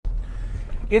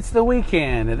It's the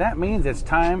weekend, and that means it's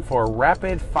time for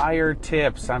Rapid Fire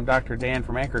Tips. I'm Dr. Dan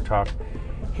from Anchor Talk.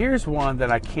 Here's one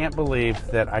that I can't believe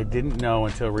that I didn't know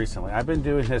until recently. I've been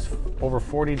doing this over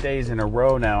 40 days in a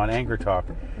row now on Anchor Talk.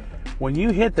 When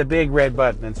you hit the big red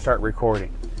button and start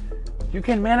recording, you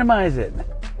can minimize it,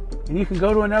 and you can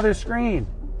go to another screen.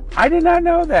 I did not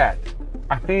know that.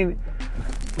 I mean,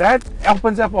 that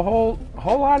opens up a whole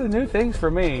lot of new things for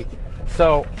me.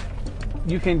 So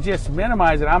you can just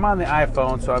minimize it. I'm on the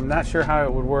iPhone, so I'm not sure how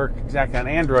it would work exactly on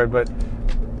Android, but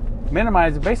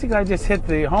minimize it. Basically, I just hit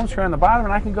the home screen on the bottom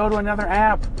and I can go to another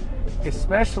app.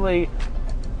 Especially,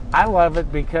 I love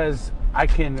it because I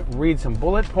can read some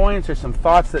bullet points or some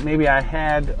thoughts that maybe I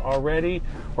had already,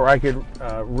 or I could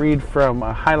read from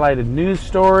a highlighted news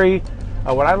story.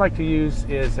 What I like to use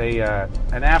is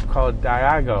an app called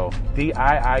Diigo,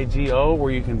 D-I-I-G-O,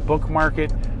 where you can bookmark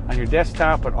it on your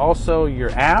desktop, but also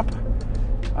your app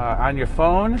on your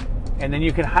phone, and then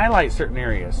you can highlight certain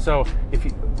areas. So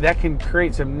that can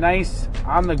create some nice,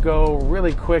 on-the-go,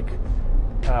 really quick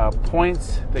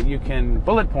points that you can,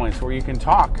 bullet points where you can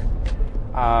talk.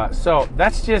 So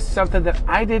that's just something that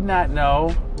I did not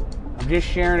know. I'm just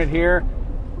sharing it here.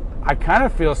 I kind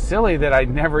of feel silly that I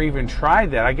never even tried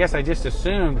that. I guess I just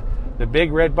assumed the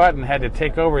big red button had to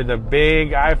take over the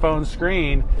big iPhone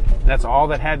screen. And that's all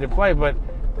that had to play. But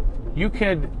you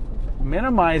could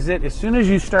minimize it as soon as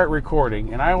you start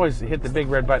recording. And I always hit the big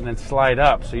red button and slide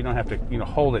up so you don't have to,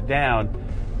 hold it down.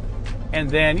 And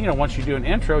then, once you do an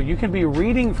intro, you can be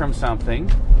reading from something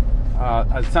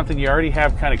you already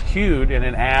have kind of queued in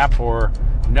an app or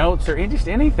notes or just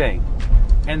anything.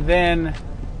 And then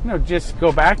just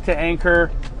go back to Anchor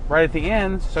right at the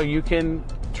end so you can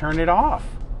turn it off.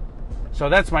 So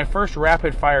that's my first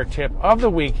rapid fire tip of the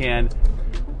weekend.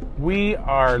 We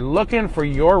are looking for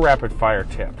your rapid fire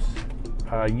tips.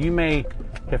 You may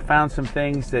have found some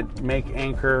things that make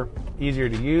Anchor easier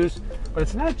to use, but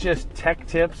it's not just tech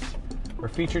tips or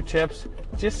feature tips.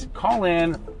 Just call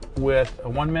in with a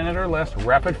 1 minute or less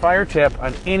rapid fire tip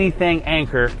on anything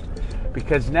Anchor.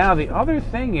 Because now the other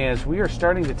thing is we are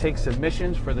starting to take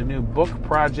submissions for the new book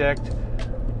project,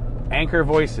 Anchor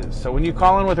Voices. So when you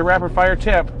call in with a rapid fire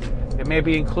tip, it may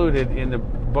be included in the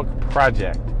book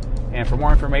project. And for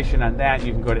more information on that,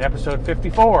 you can go to episode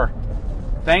 54.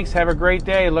 Thanks. Have a great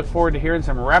day. Look forward to hearing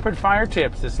some rapid fire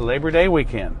tips this Labor Day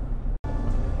weekend.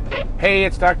 Hey,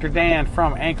 it's Dr. Dan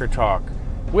from Anchor Talk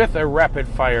with a rapid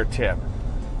fire tip.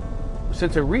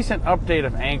 Since a recent update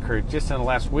of Anchor just in the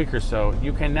last week or so,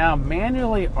 you can now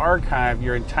manually archive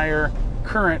your entire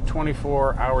current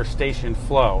 24-hour station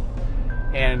flow.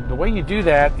 And the way you do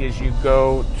that is you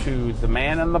go to the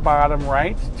man on the bottom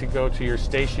right to go to your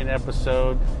station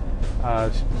episode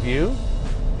view,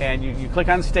 and you click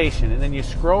on station, and then you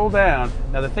scroll down.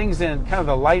 Now the thing's in kind of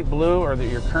the light blue or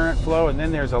your current flow, and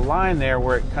then there's a line there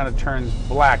where it kind of turns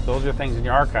black. Those are things in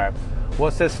your archive. Well,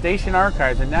 it says station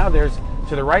archives, and now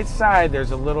to the right side,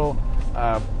 there's a little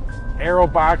arrow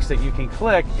box that you can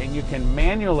click, and you can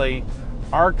manually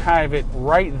archive it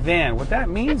right then. What that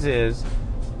means is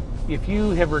if you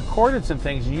have recorded some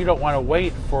things and you don't want to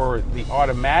wait for the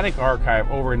automatic archive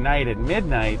overnight at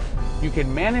midnight, you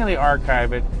can manually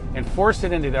archive it and force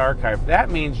it into the archive. That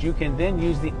means you can then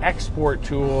use the export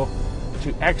tool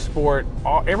to export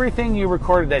everything you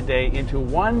recorded that day into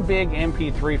one big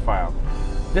MP3 file.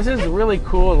 This is really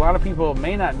cool. A lot of people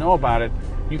may not know about it.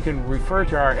 You can refer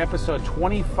to our episode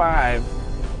 25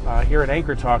 here at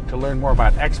Anchor Talk to learn more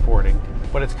about exporting.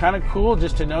 But it's kind of cool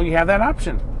just to know you have that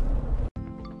option.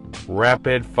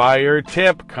 Rapid fire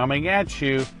tip coming at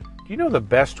you. Do you know the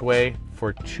best way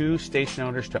for two station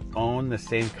owners to own the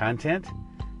same content?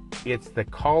 It's the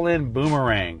call-in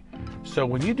boomerang. So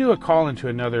when you do a call-in to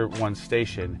another one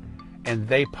station and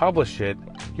they publish it,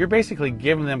 you're basically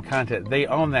giving them content. They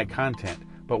own that content.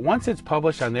 But once it's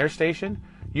published on their station,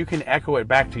 you can echo it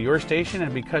back to your station,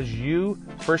 and because you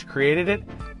first created it,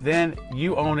 then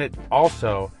you own it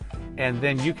also, and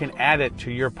then you can add it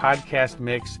to your podcast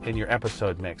mix and your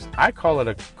episode mix. I call it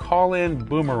a call-in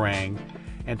boomerang,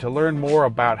 and to learn more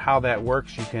about how that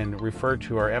works, you can refer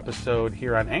to our episode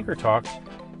here on Anchor Talk,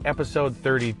 episode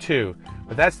 32.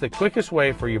 But that's the quickest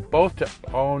way for you both to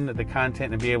own the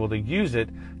content and be able to use it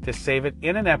to save it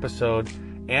in an episode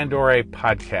and or a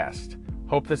podcast.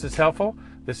 Hope this is helpful.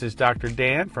 This is Dr.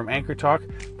 Dan from Anchor Talk.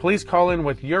 Please call in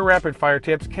with your rapid fire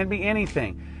tips. Can be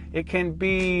anything. It can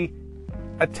be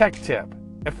a tech tip,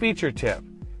 a feature tip.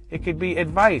 It could be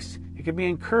advice. It could be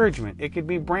encouragement. It could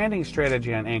be branding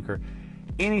strategy on Anchor.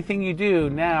 Anything you do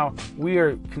now, we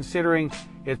are considering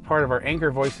as part of our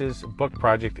Anchor Voices book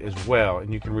project as well.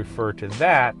 And you can refer to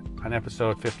that on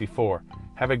episode 54.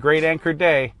 Have a great Anchor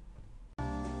day.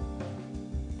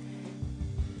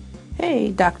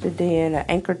 Hey, Dr. Dan at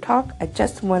Anchor Talk. I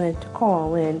just wanted to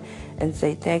call in and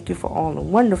say thank you for all the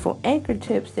wonderful anchor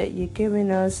tips that you're giving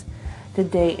us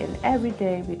today and every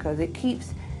day, because it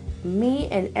keeps me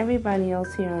and everybody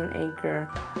else here on Anchor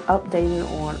updated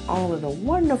on all of the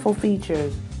wonderful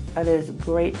features of this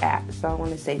great app. So I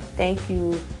want to say thank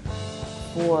you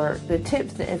for the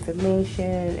tips, the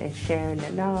information, and sharing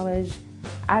the knowledge.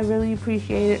 I really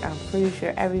appreciate it. I'm pretty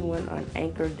sure everyone on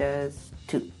Anchor does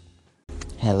too.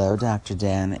 Hello, Dr.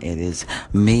 Dan. It is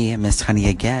me, Miss Honey,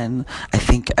 again. I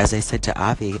think, as I said to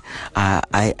Avi,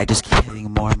 I just keep getting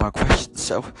more and more questions,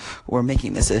 so we're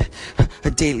making this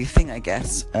a daily thing, I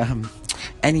guess.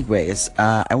 Anyways,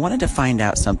 I wanted to find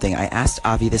out something. I asked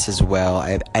Avi this as well.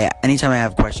 Anytime I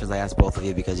have questions, I ask both of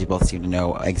you because you both seem to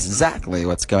know exactly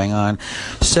what's going on.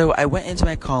 So I went into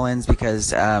my call-ins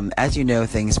because, as you know,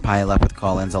 things pile up with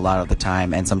call-ins a lot of the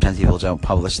time, and sometimes people don't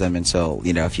publish them until,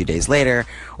 a few days later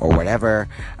or whatever.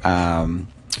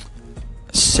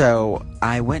 So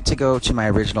I went to go to my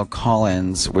original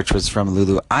call-ins, which was from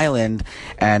Lulu Island,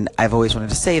 and I've always wanted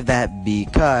to save that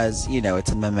because,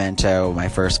 it's a memento, my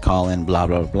first call-in, blah,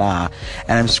 blah, blah,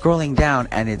 and I'm scrolling down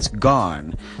and it's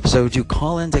gone. So do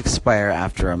call-ins expire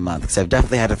after a month? Because I've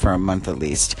definitely had it for a month at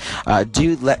least.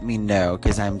 Do let me know,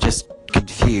 because I'm just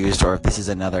confused, or if this is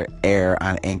another error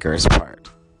on Anchor's part.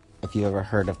 If you ever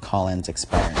heard of call-ins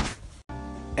expiring.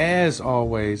 As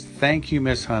always, thank you,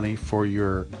 Miss Honey, for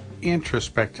your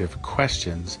introspective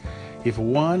questions. If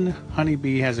one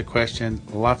honeybee has a question,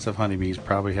 lots of honeybees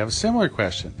probably have a similar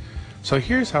question. So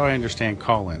here's how I understand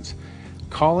call-ins.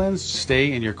 Call-ins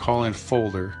stay in your call-in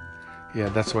folder. Yeah,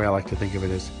 that's the way I like to think of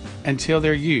it, is until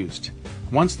they're used.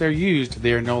 Once they're used,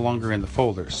 they are no longer in the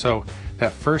folder. So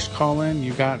that first call-in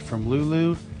you got from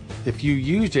Lulu, if you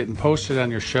used it and posted it on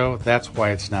your show, that's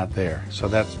why it's not there. So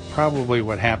that's probably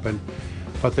what happened.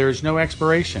 But there is no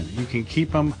expiration. You can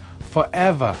keep them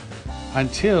forever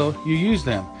until you use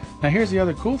them. Now here's the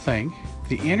other cool thing.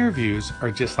 The interviews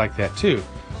are just like that too.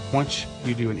 Once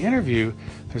you do an interview,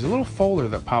 there's a little folder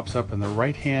that pops up in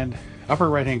the upper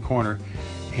right hand corner,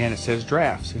 and it says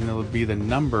drafts, and it'll be the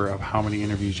number of how many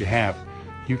interviews you have.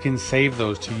 You can save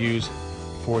those to use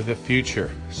for the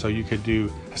future. So you could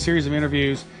do a series of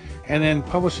interviews and then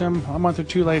publish them a month or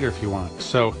two later if you want.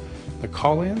 So the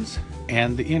call-ins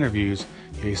and the interviews,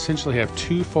 you essentially have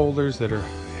two folders that are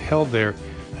held there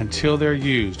until they're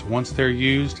used. Once they're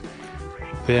used,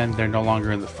 then they're no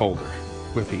longer in the folder.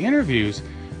 With the interviews,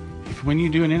 when you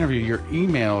do an interview, you're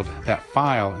emailed that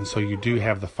file, and so you do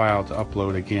have the file to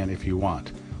upload again if you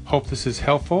want. Hope this is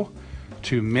helpful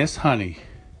to Miss Honey.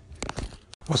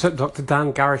 What's up, Dr.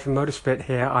 Dan? Gary from Motorspit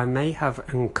here. I may have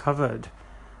uncovered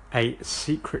a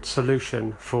secret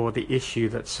solution for the issue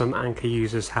that some Anchor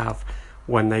users have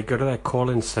when they go to their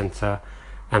call-in center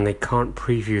and they can't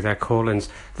preview their call-ins.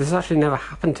 This has actually never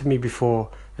happened to me before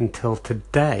until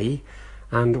today,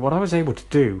 and what I was able to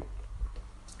do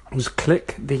was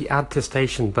click the Add to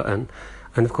Station button,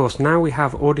 and of course now we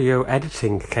have audio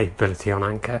editing capability on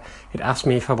Anchor. It asked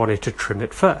me if I wanted to trim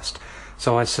it first.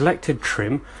 So I selected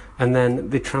trim, and then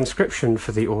the transcription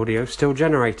for the audio still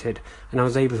generated, and I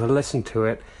was able to listen to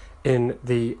it in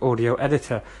the audio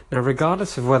editor. Now,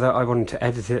 regardless of whether I wanted to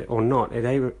edit it or not,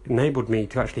 it enabled me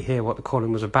to actually hear what the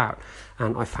call-in was about,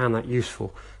 and I found that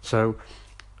useful. So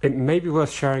it may be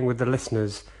worth sharing with the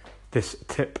listeners this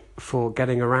tip for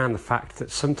getting around the fact that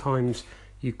sometimes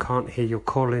you can't hear your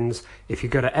call-ins. If you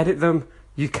go to edit them,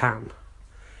 you can.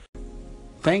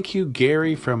 Thank you,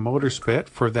 Gary from Motorspit,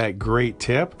 for that great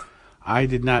tip. I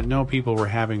did not know people were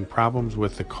having problems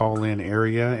with the call-in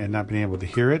area and not being able to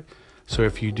hear it. So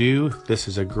if you do, this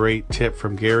is a great tip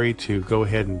from Gary to go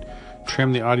ahead and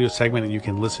trim the audio segment, and you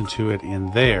can listen to it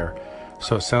in there.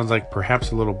 So it sounds like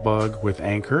perhaps a little bug with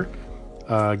Anchor.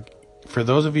 For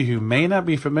those of you who may not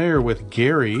be familiar with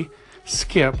Gary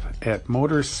Skip at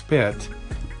Motorspit,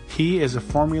 he is a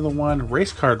Formula One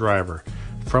race car driver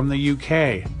from the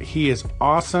UK. He is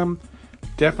awesome.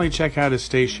 Definitely check out his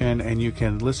station, and you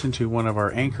can listen to one of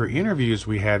our Anchor interviews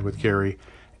we had with Gary,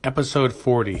 episode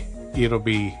 40. It'll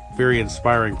be very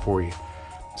inspiring for you.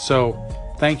 So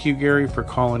thank you, Gary, for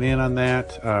calling in on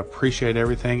that. Appreciate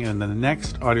everything. And in the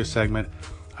next audio segment,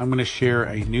 I'm going to share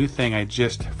a new thing I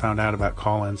just found out about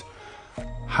call-ins,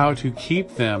 how to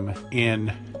keep them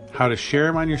in, how to share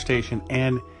them on your station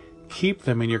and keep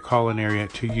them in your call-in area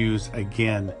to use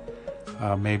again,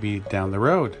 maybe down the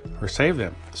road, or save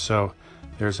them. So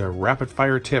there's a rapid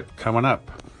fire tip coming up.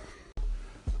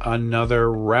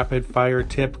 Another rapid fire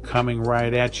tip coming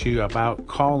right at you about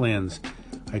call-ins.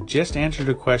 I just answered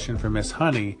a question from Miss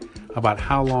Honey about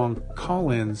how long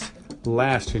call-ins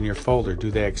last in your folder.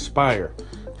 Do they expire?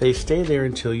 they stay there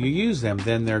until you use them,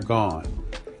 then they're gone.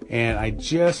 And I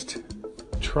just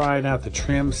tried out the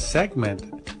trim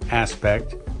segment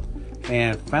aspect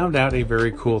and found out a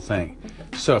very cool thing.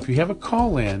 So if you have a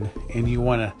call-in and you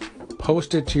want to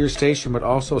post it to your station but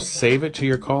also save it to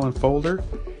your call-in folder,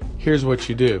 here's what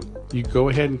you do. You go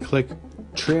ahead and click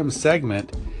trim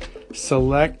segment,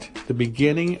 select the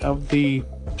beginning of the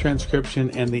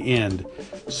transcription and the end.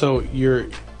 So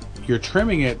you're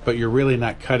trimming it, but you're really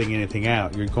not cutting anything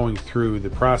out. You're going through the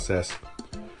process.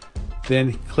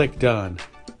 Then click done.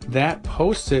 That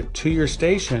posts it to your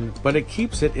station, but it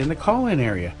keeps it in the call-in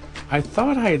area. I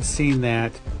thought I had seen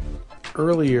that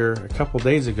earlier a couple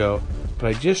days ago, but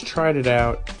I just tried it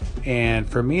out, and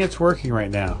for me it's working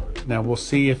right now. Now we'll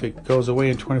see if it goes away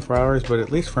in 24 hours, but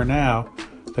at least for now,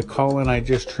 the call-in I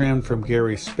just trimmed from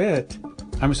Gary at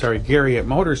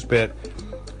Motorspit,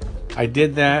 I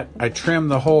did that. I trimmed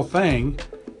the whole thing,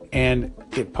 and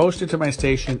it posted to my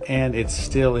station, and it's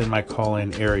still in my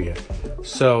call-in area.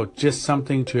 So just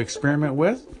something to experiment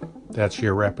with. That's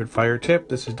your rapid fire tip.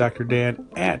 This is Dr. Dan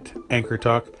at Anchor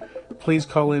Talk. Please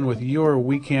call in with your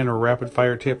weekend or rapid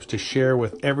fire tips to share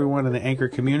with everyone in the Anchor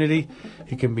community.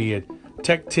 It can be a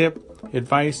tech tip,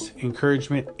 advice,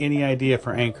 encouragement, any idea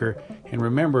for Anchor. And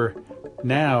remember,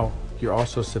 now you're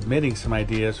also submitting some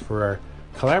ideas for our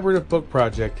collaborative book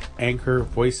project, Anchor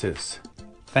Voices.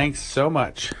 Thanks so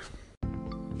much.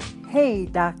 Hey,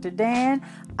 Dr. Dan.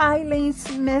 Eileen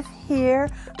Smith here.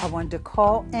 I wanted to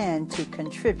call in to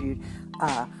contribute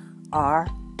a RFT,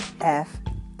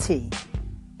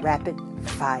 Rapid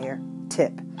Fire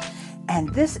Tip. And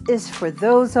this is for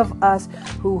those of us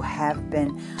who have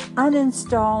been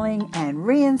uninstalling and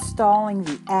reinstalling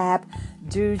the app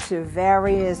due to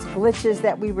various glitches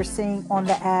that we were seeing on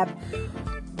the app.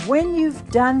 When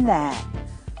you've done that,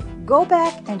 go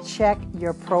back and check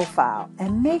your profile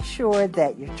and make sure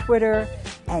that your Twitter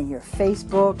and your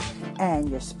Facebook and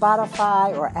your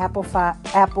Spotify or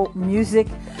Apple Music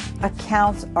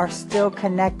accounts are still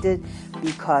connected,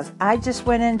 because I just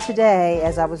went in today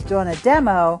as I was doing a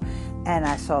demo and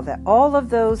I saw that all of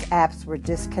those apps were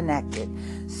disconnected.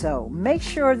 So make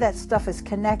sure that stuff is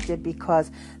connected,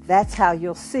 because that's how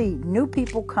you'll see new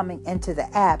people coming into the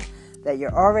app that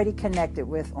you're already connected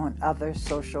with on other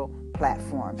social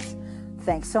platforms.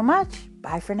 Thanks so much.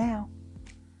 Bye for now.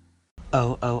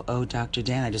 Oh, Dr.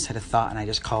 Dan, I just had a thought, and I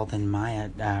just called in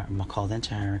called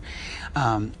into her.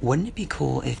 Wouldn't it be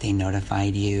cool if they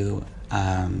notified you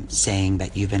saying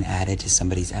that you've been added to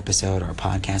somebody's episode or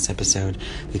podcast episode?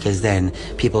 Because then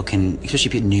people can,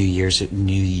 especially new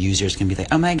users can be like,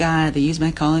 oh my God, they used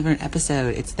my calling for an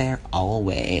episode. It's there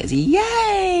always.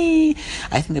 Yay!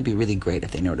 I think that'd be really great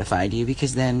if they notified you,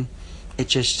 because then it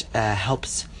just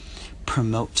helps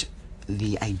promote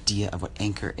the idea of what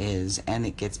Anchor is, and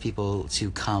it gets people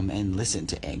to come and listen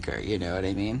to Anchor, you know what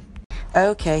I mean?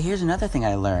 Okay, here's another thing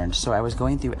I learned. So I was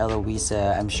going through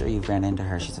Eloisa. I'm sure you've ran into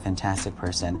her. She's a fantastic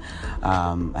person.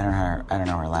 I don't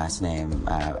know her last name,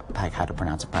 like how to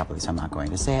pronounce it properly, so I'm not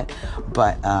going to say it.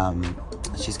 But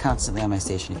she's constantly on my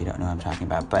station if you don't know who I'm talking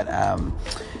about. But I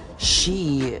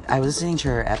was listening to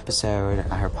her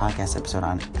podcast episode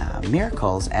on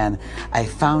miracles, and I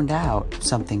found out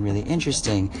something really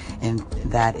interesting, and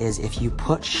that is if you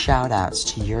put shout outs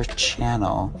to your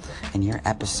channel and your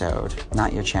episode,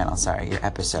 your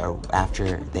episode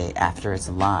after it's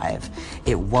live,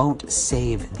 it won't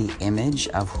save the image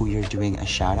of who you're doing a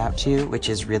shout out to, which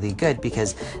is really good,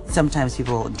 because sometimes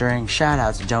people during shout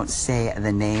outs don't say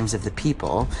the names of the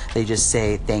people. They just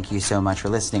say thank you so much for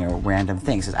listening or random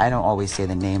things. I don't always say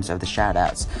the names of the shout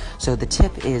outs. So the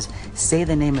tip is say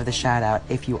the name of the shout out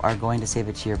if you are going to save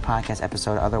it to your podcast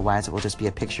episode. Otherwise it will just be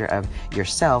a picture of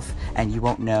yourself, and you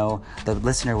won't know, the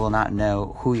listener will not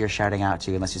know who you're shouting out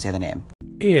to unless you say the name.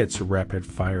 It's rapid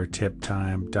fire tip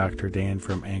time. Dr. Dan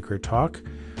from Anchor Talk.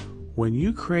 When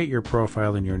you create your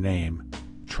profile and your name,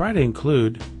 try to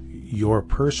include your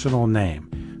personal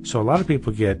name. So a lot of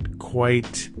people get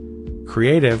quite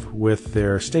creative with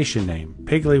their station name,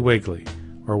 Piggly Wiggly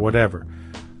or whatever,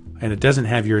 and it doesn't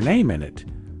have your name in it.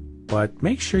 But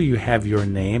make sure you have your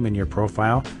name in your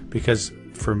profile, because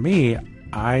for me,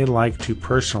 I like to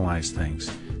personalize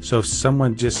things. So if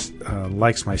someone just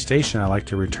likes my station, I like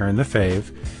to return the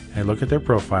fave and look at their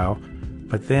profile,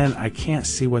 but then I can't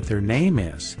see what their name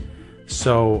is.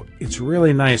 So it's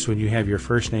really nice when you have your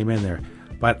first name in there.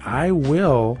 But I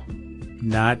will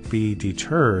not be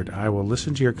deterred. I will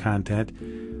listen to your content.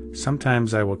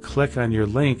 Sometimes I will click on your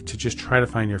link to just try to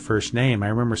find your first name. I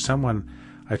remember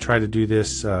I tried to do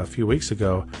this a few weeks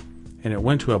ago, and it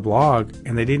went to a blog,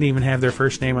 and they didn't even have their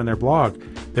first name on their blog.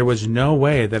 There was no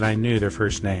way that I knew their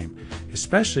first name.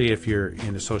 especially if you're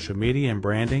into social media and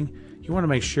branding. You want to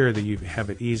make sure that you have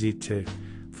it easy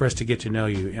for us to get to know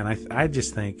you. And I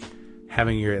just think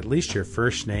having at least your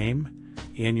first name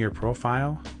in your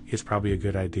profile is probably a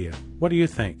good idea. What do you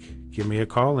think? Give me a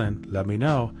call and let me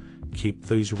know. Keep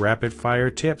these rapid fire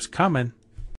tips coming.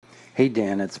 Hey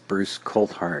Dan, it's Bruce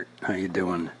Colthart. How you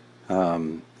doing?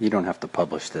 You don't have to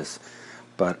publish this,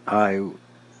 but I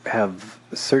have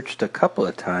searched a couple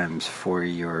of times for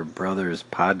your brother's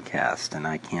podcast and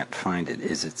I can't find it.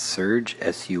 Is it Surge,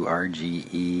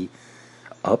 S-U-R-G-E,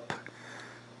 Up?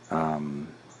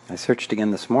 I searched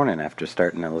again this morning after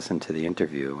starting to listen to the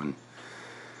interview and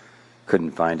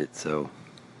couldn't find it, so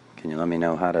can you let me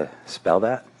know how to spell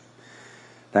that?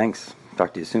 Thanks.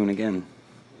 Talk to you soon again.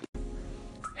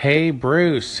 Hey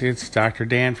Bruce, it's Dr.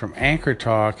 Dan from Anchor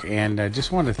Talk, and I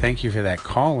just wanted to thank you for that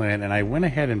call in. And I went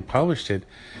ahead and published it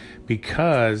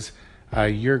because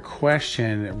your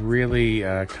question really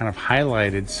kind of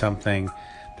highlighted something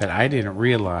that I didn't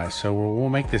realize. So we'll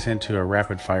make this into a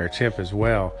rapid fire tip as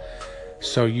well.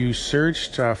 So you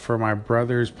searched for my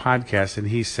brother's podcast, and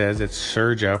he says it's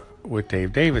Surge Up with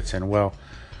Dave Davidson. Well,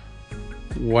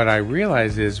 what I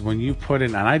realized is when you put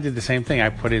in, and I did the same thing, I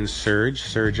put in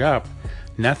Surge Up,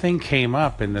 nothing came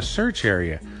up in the search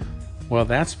area. Well,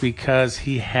 that's because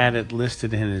he had it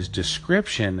listed in his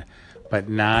description, but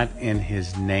not in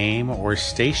his name or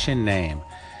station name.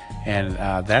 And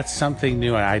that's something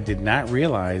new. I did not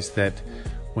realize that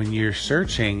when you're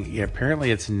searching,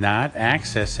 apparently it's not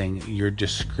accessing your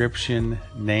description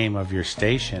name of your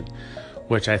station,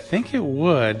 which I think it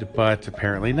would, but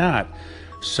apparently not.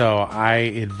 So I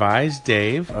advised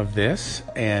Dave of this,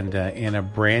 and in a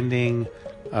branding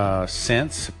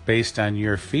sense, based on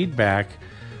your feedback,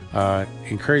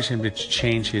 encourage him to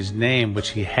change his name, which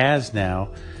he has now,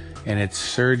 and it's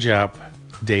Surge Up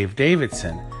Dave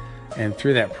Davidson. And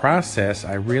through that process,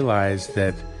 I realized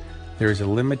that there's a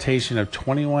limitation of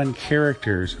 21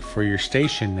 characters for your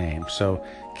station name. So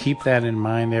keep that in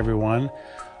mind, everyone.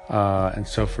 And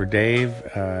so for Dave,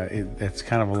 it's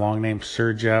kind of a long name,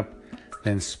 Surge Up,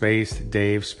 then space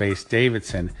Dave, space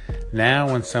Davidson.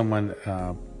 Now when someone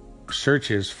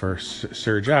searches for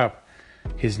Surge Up,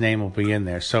 his name will be in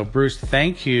there. So Bruce,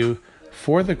 thank you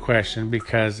for the question,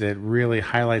 because it really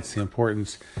highlights the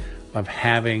importance of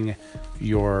having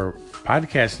your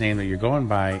podcast name that you're going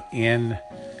by in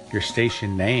your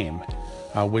station name,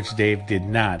 which Dave did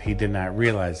not. He did not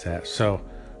realize that. So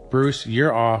Bruce,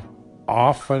 you're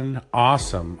often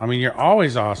awesome. I mean, you're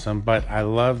always awesome, but I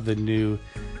love the new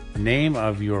name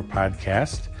of your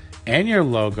podcast and your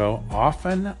logo,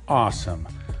 Often Awesome,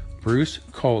 Bruce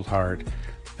Colthart.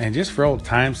 And just for old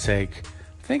time's sake,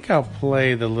 I think I'll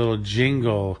play the little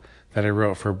jingle that I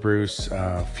wrote for Bruce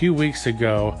a few weeks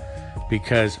ago,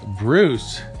 because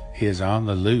Bruce is on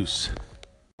the loose.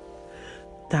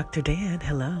 Dr. Dan,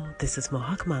 hello. This is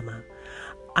Mohawk Mama.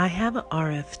 I have an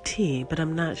RFT, but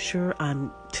I'm not sure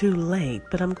I'm too late,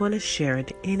 but I'm going to share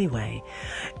it anyway.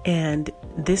 And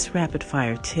this rapid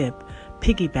fire tip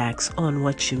piggybacks on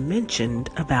what you mentioned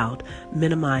about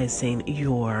minimizing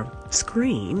your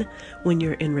screen when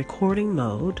you're in recording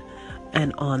mode.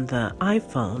 And on the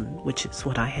iPhone, which is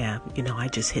what I have, I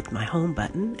just hit my home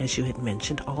button, as you had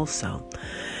mentioned also.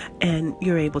 And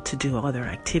you're able to do other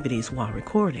activities while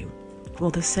recording. Well,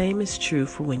 the same is true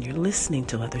for when you're listening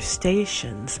to other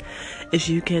stations, is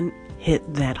you can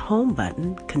hit that home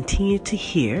button, continue to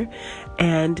hear,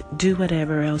 and do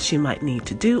whatever else you might need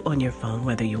to do on your phone,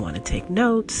 whether you want to take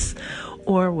notes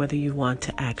or whether you want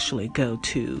to actually go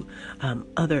to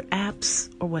other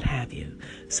apps or what have you.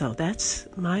 So that's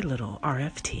my little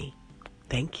RFT.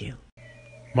 Thank you.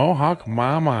 Mohawk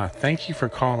Mama, thank you for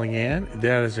calling in.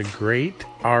 That is a great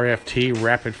RFT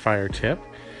rapid fire tip,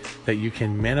 that you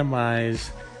can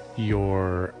minimize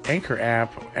your Anchor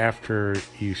app after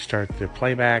you start the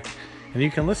playback, and you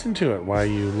can listen to it while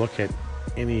you look at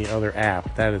any other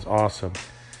app. That is awesome.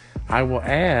 I will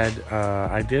add,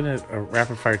 I did a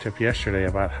rapid fire tip yesterday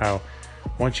about how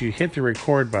once you hit the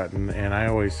record button, and I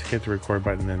always hit the record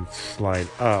button and then slide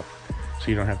up so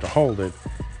you don't have to hold it,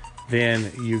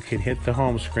 then you can hit the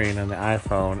home screen on the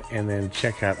iPhone and then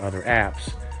check out other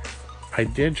apps. I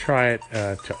did try it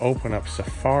to open up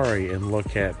Safari and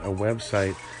look at a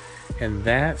website, and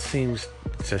that seems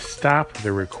to stop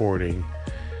the recording.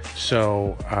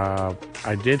 So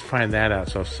I did find that out.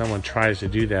 So if someone tries to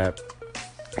do that,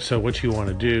 so what you want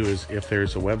to do is, if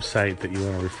there's a website that you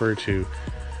want to refer to,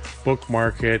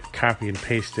 bookmark it, copy and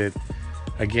paste it.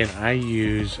 Again, I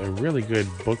use a really good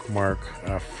bookmark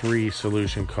free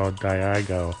solution called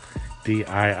Diigo,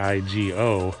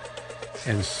 D-I-I-G-O.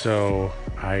 And so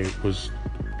I was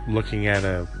looking at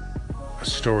a a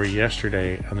story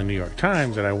yesterday on the New York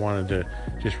Times that I wanted to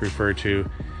just refer to,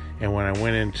 and when I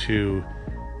went into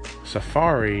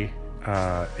Safari,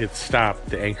 it stopped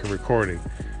the Anchor recording.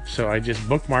 So I just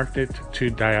bookmarked it to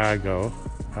Diago,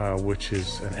 which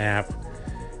is an app,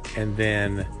 and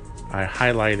then I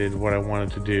highlighted what I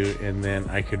wanted to do, and then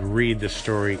I could read the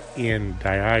story in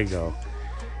Diago,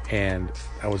 and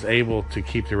I was able to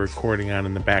keep the recording on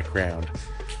in the background.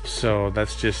 So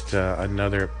that's just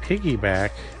another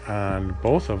piggyback on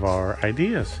both of our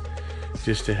ideas,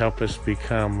 just to help us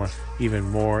become even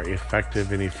more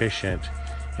effective and efficient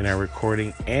in our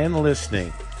recording and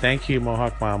listening. Thank you,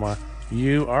 Mohawk Mama.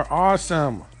 You are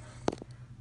awesome.